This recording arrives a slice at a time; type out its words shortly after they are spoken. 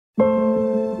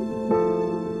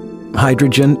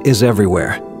Hydrogen is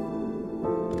everywhere.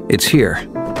 It's here,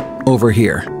 over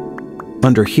here,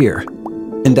 under here,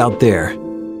 and out there.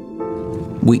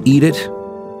 We eat it,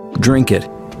 drink it,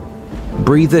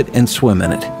 breathe it, and swim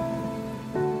in it.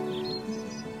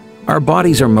 Our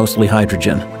bodies are mostly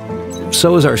hydrogen.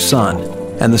 So is our sun,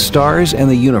 and the stars and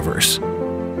the universe.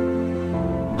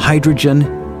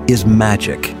 Hydrogen is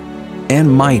magic and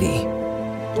mighty.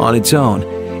 On its own,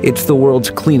 it's the world's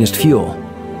cleanest fuel.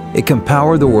 It can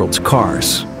power the world's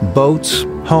cars, boats,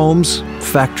 homes,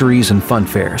 factories, and fun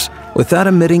fairs without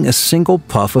emitting a single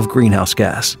puff of greenhouse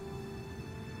gas.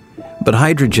 But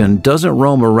hydrogen doesn't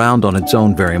roam around on its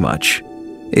own very much.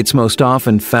 It's most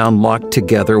often found locked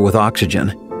together with oxygen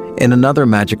and another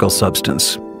magical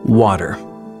substance, water.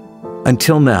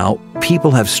 Until now,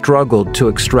 people have struggled to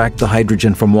extract the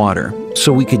hydrogen from water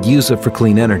so we could use it for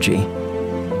clean energy.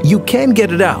 You can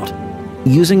get it out.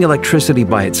 Using electricity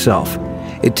by itself,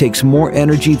 it takes more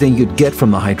energy than you'd get from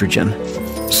the hydrogen,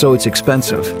 so it's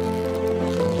expensive.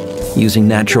 Using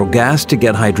natural gas to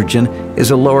get hydrogen is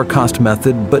a lower-cost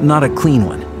method, but not a clean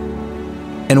one.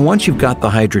 And once you've got the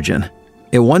hydrogen,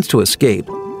 it wants to escape,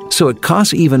 so it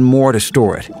costs even more to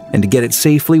store it and to get it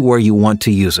safely where you want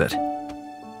to use it.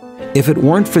 If it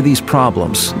weren't for these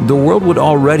problems, the world would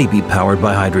already be powered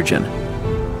by hydrogen.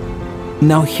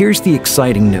 Now here's the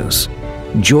exciting news.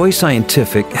 Joy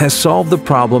Scientific has solved the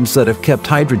problems that have kept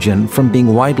hydrogen from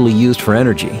being widely used for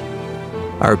energy.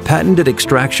 Our patented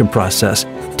extraction process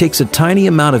takes a tiny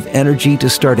amount of energy to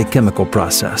start a chemical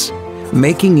process,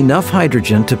 making enough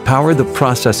hydrogen to power the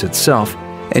process itself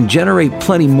and generate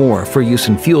plenty more for use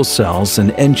in fuel cells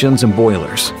and engines and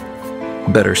boilers.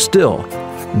 Better still,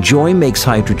 Joy makes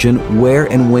hydrogen where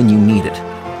and when you need it,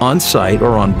 on-site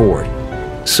or on board.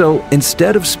 So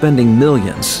instead of spending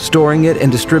millions storing it and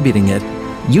distributing it,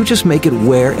 you just make it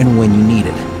where and when you need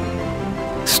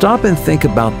it. Stop and think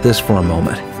about this for a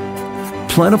moment.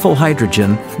 Plentiful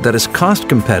hydrogen that is cost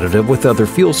competitive with other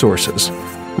fuel sources,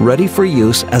 ready for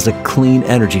use as a clean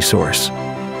energy source.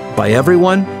 By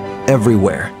everyone,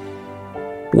 everywhere.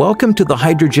 Welcome to the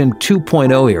Hydrogen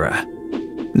 2.0 era.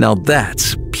 Now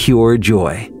that's pure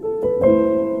joy.